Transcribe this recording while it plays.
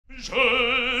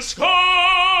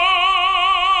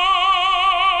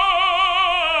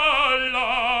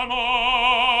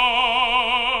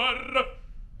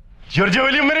Giorgio,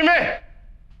 will you marry me?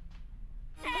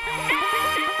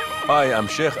 I am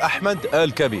Sheikh Ahmed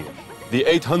Al-Kabir, the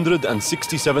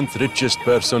 867th richest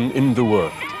person in the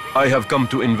world. I have come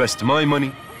to invest my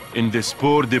money in this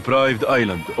poor, deprived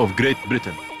island of Great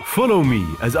Britain. Follow me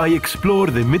as I explore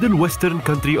the middle western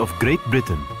country of Great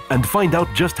Britain and find out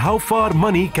just how far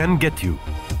money can get you.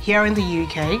 Here in the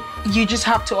UK, you just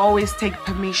have to always take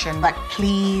permission. Like,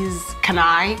 please, can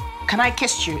I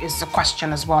kiss you is the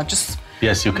question as well. Just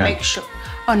yes, you can. Make sure.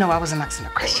 Oh, no, I wasn't asking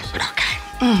a question, but okay.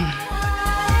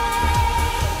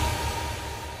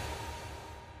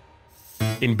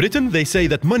 In Britain, they say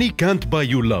that money can't buy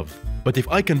you love. But if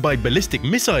I can buy ballistic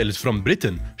missiles from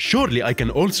Britain, surely I can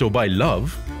also buy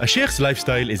love. A Sheikh's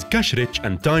lifestyle is cash rich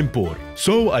and time poor.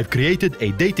 So I've created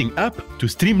a dating app to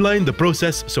streamline the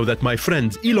process so that my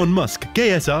friends Elon Musk,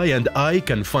 KSI and I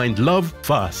can find love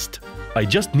fast. I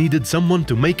just needed someone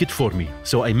to make it for me.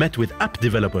 So I met with app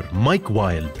developer Mike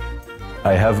Wild.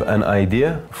 I have an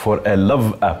idea for a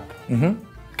love app.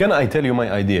 Can I tell you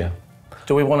my idea?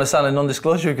 Do we want to sign a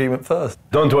non-disclosure agreement first?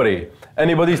 Don't worry.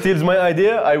 Anybody steals my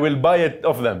idea, I will buy it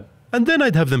off them. And then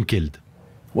I'd have them killed.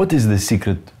 What is the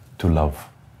secret to love?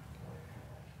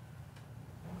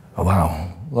 Oh,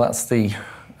 wow. Well, that's the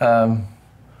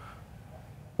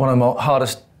one of the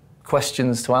hardest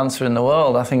questions to answer in the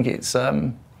world. I think it's...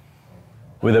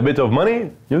 With a bit of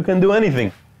money, you can do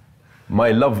anything.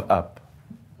 My love app.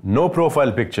 No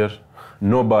profile picture,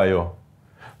 no bio.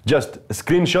 Just a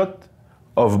screenshot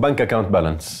of bank account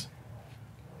balance.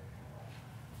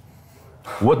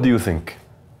 What do you think?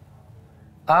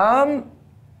 Well,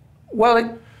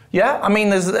 yeah, I mean,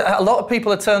 there's a lot of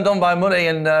people are turned on by money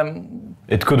and...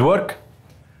 It could work?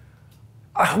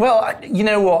 Well, you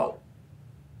know what?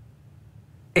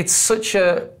 It's such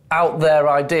a out there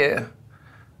idea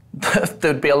that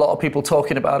there'd be a lot of people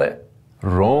talking about it.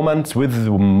 Romance with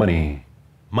money.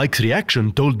 Mike's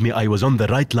reaction told me I was on the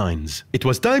right lines. It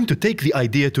was time to take the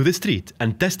idea to the street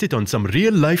and test it on some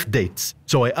real-life dates.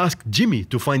 So I asked Jimmy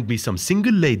to find me some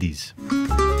single ladies.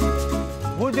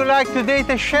 Would you like to date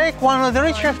a sheikh, one of the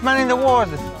richest men in the world?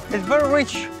 He's very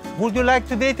rich. Would you like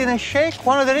to date in a sheikh,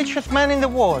 one of the richest men in the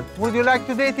world? Would you like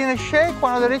to date in a sheikh,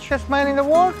 one of the richest men in the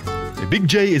world? Big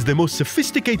J is the most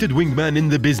sophisticated wingman in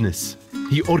the business.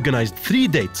 He organized 3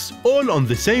 dates, all on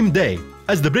the same day.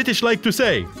 As the British like to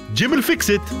say, Jim will fix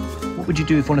it. What would you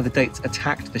do if one of the dates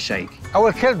attacked the Sheikh? I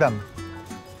will kill them.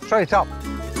 Straight up.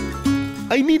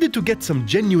 I needed to get some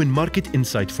genuine market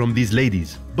insight from these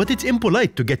ladies, but it's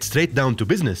impolite to get straight down to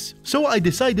business. So I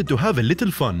decided to have a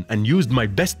little fun and used my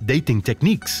best dating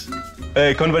techniques.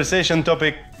 Conversation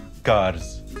topic,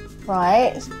 cars.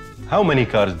 Right. How many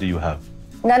cars do you have?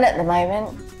 None at the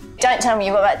moment. Don't tell me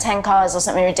you've got about 10 cars or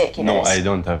something ridiculous. No, I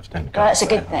don't have 10 cars. Well, that's a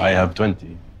good thing. I have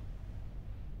 20.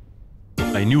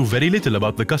 I knew very little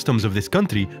about the customs of this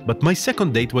country, but my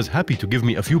second date was happy to give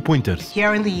me a few pointers.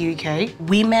 Here in the UK,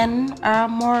 women are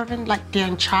more of they're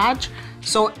in charge.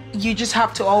 So you just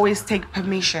have to always take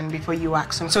permission before you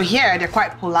ask them. So here, they're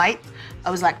quite polite.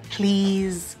 I was like,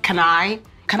 please, can I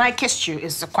kiss you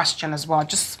is the question as well.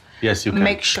 Just yes, you can.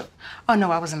 Make sure. Oh,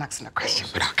 no, I wasn't asking a question,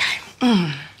 but okay.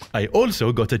 I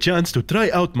also got a chance to try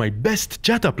out my best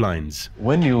chat-up lines.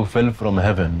 When you fell from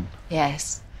heaven...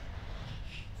 Yes.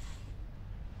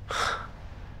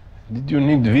 Did you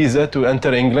need visa to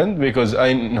enter England? Because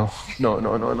no.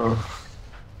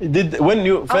 When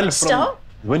you fell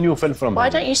from Why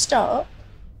heaven. don't you stop?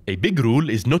 A big rule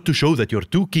is not to show that you're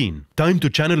too keen. Time to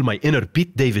channel my inner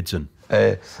Pete Davidson.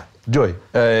 Joy,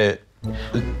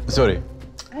 sorry.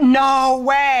 No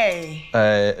way.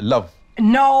 Love.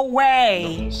 No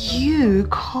way. You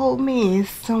called me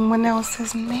someone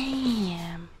else's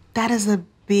name. That is a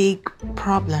big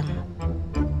problem.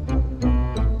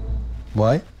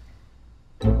 Why?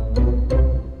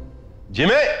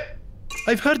 Jimmy!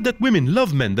 I've heard that women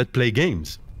love men that play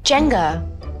games. Jenga.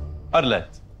 Arlet,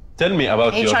 tell me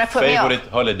about your favorite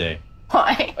holiday.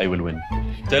 Why? I will win.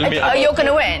 Tell me. Oh, you're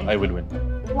gonna win? I will win.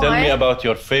 Why? Tell me about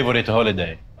your favorite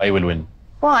holiday. I will win.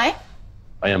 Why?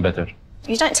 I am better.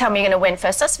 You don't tell me you're gonna win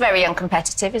first. That's very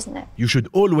uncompetitive, isn't it? You should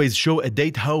always show a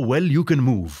date how well you can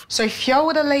move. So if you're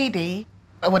with a lady,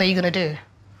 what are you gonna do?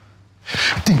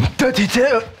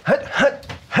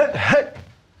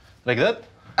 Like that?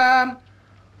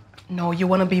 No, you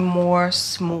want to be more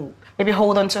smooth. Maybe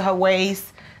hold on to her waist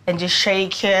and just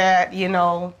shake it, you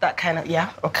know, that kind of,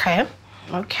 yeah, okay.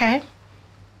 Okay.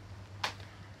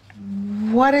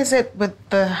 What is it with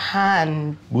the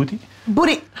hand? Booty?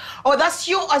 Booty. Oh, that's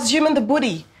you assuming the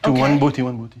booty. To okay. one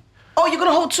booty. Oh, you're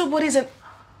gonna hold two bodies and...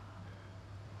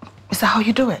 Is that how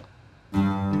you do it?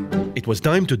 It was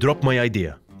time to drop my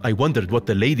idea. I wondered what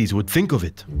the ladies would think of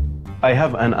it. I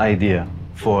have an idea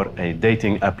for a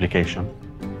dating application.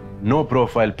 No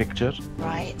profile picture,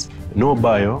 Right. no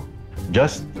bio,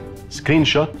 just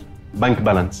screenshot, bank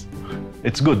balance.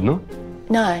 It's good, no?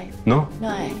 No. No?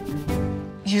 No.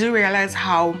 You do realize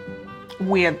how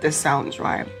weird this sounds,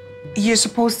 right? You're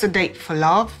supposed to date for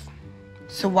love,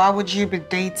 so why would you be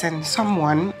dating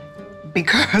someone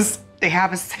because they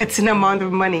have a certain amount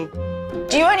of money?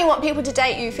 Do you only want people to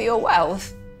date you for your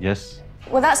wealth? Yes.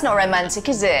 Well, that's not romantic,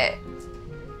 is it?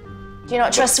 Do you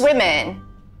not trust women?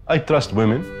 I trust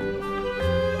women.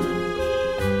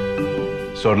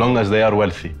 So long as they are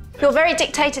wealthy. You're very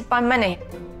dictated by money.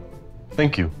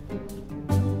 Thank you.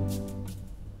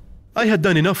 I had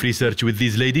done enough research with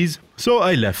these ladies, so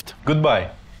I left. Goodbye.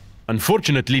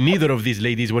 Unfortunately, neither of these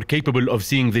ladies were capable of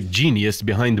seeing the genius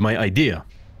behind my idea.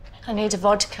 I need a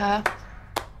vodka.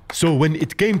 So when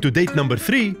it came to date number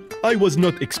 3, I was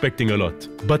not expecting a lot.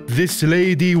 But this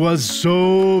lady was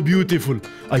so beautiful.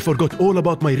 I forgot all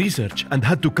about my research and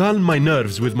had to calm my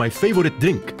nerves with my favorite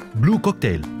drink, blue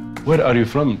cocktail. Where are you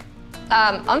from?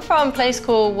 I'm from a place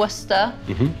called Worcester.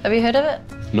 Have you heard of it?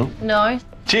 No? No.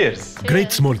 Cheers.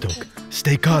 Great small talk.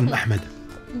 Stay calm, Ahmed.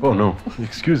 Oh no,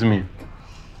 excuse me.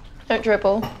 Don't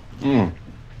dribble.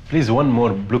 Please, one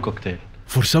more blue cocktail.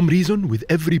 For some reason, with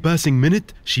every passing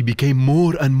minute, she became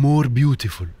more and more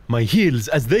beautiful. My heels,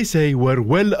 as they say, were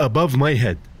well above my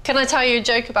head. Can I tell you a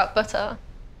joke about butter?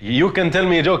 You can tell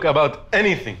me a joke about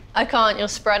anything. I can't, you'll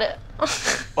spread it.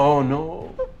 Oh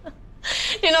no.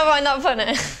 You not find that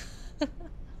funny?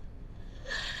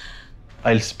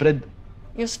 I'll spread.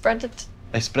 You'll spread it.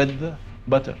 I spread the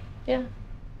butter. Yeah.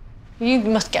 You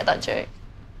must get that joke.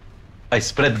 I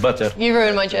spread butter. You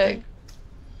ruined my joke.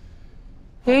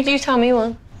 You tell me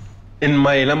one. In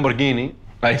my Lamborghini,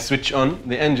 I switch on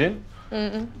the engine.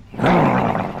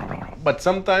 But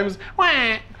sometimes,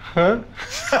 huh?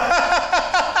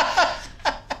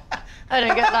 I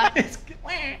don't get that.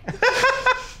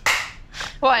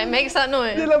 Why, it makes that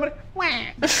noise?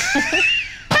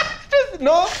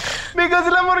 No,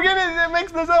 because Lamborghini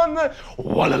makes the sound. I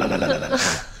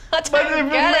don't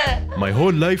get it. My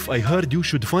whole life, I heard you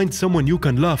should find someone you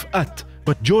can laugh at.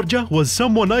 But Georgia was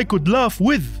someone I could laugh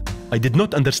with. I did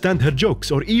not understand her jokes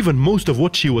or even most of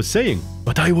what she was saying.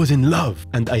 But I was in love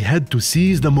and I had to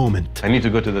seize the moment. I need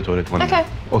to go to the toilet one Okay. minute.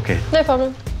 Okay. No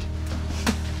problem.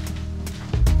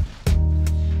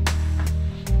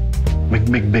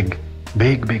 Big.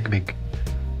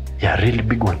 Yeah, really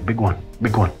big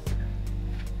one.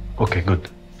 Okay, good.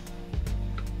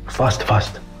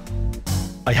 Fast.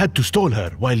 I had to stall her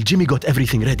while Jimmy got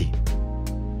everything ready.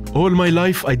 All my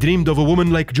life, I dreamed of a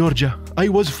woman like Georgia. I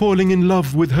was falling in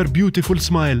love with her beautiful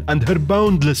smile and her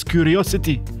boundless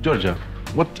curiosity. Georgia,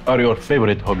 what are your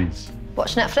favorite hobbies?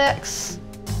 Watch Netflix.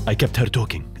 I kept her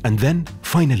talking. And then,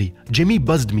 finally, Jimmy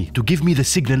buzzed me to give me the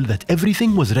signal that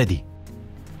everything was ready.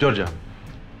 Georgia,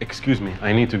 excuse me,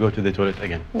 I need to go to the toilet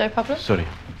again. No problem. Sorry.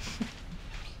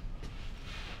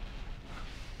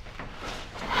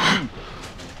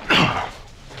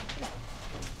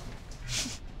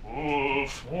 Au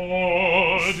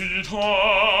fond du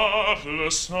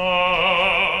table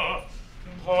sein,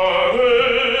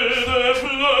 paré des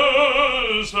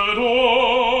fleurs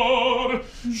d'or,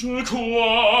 je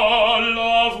crois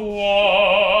la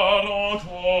voir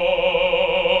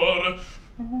encore.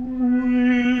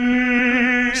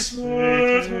 Oui,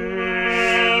 c'est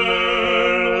elle,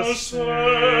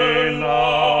 c'est la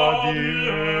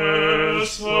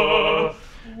déesse.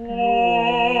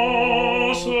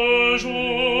 Oh, ce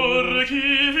jour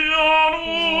qui vient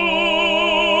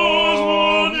nous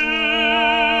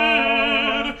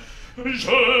unir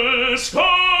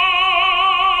jusqu'à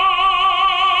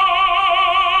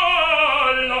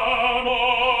la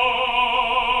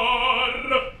mort.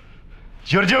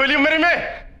 Georgia, will you marry me?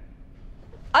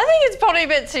 I think it's probably a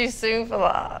bit too soon for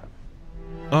that.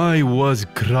 I was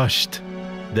crushed.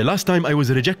 The last time I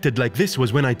was rejected like this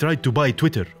was when I tried to buy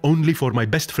Twitter, only for my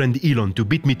best friend Elon to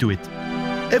beat me to it.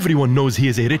 Everyone knows he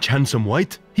is a rich, handsome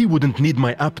white. He wouldn't need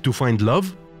my app to find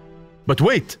love. But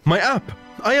wait, my app!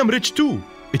 I am rich too.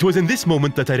 It was in this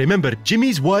moment that I remembered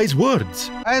Jimmy's wise words.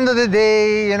 End of the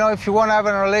day, you know, if you want to have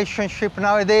a relationship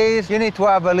nowadays, you need to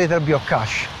have a little bit of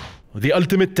cash. The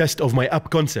ultimate test of my app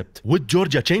concept. Would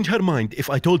Georgia change her mind if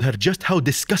I told her just how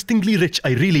disgustingly rich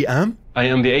I really am? I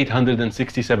am the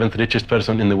 867th richest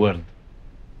person in the world.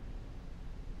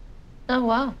 Oh,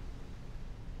 wow.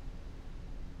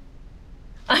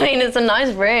 I mean, it's a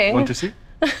nice ring. Want to see?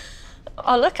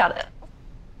 I'll look at it.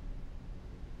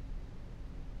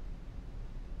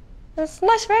 It's a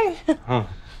nice ring.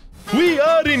 We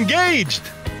are engaged!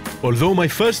 Although my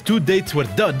first 2 dates were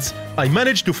duds, I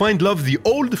managed to find love the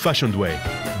old-fashioned way,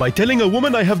 by telling a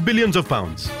woman I have billions of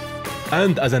pounds.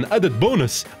 And as an added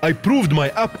bonus, I proved my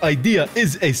app idea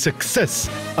is a success.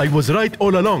 I was right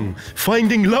all along.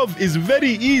 Finding love is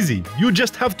very easy. You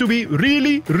just have to be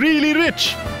really, really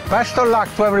rich. Best of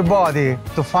luck to everybody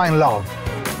to find love.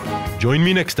 Join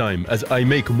me next time as I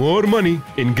make more money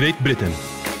in Great Britain.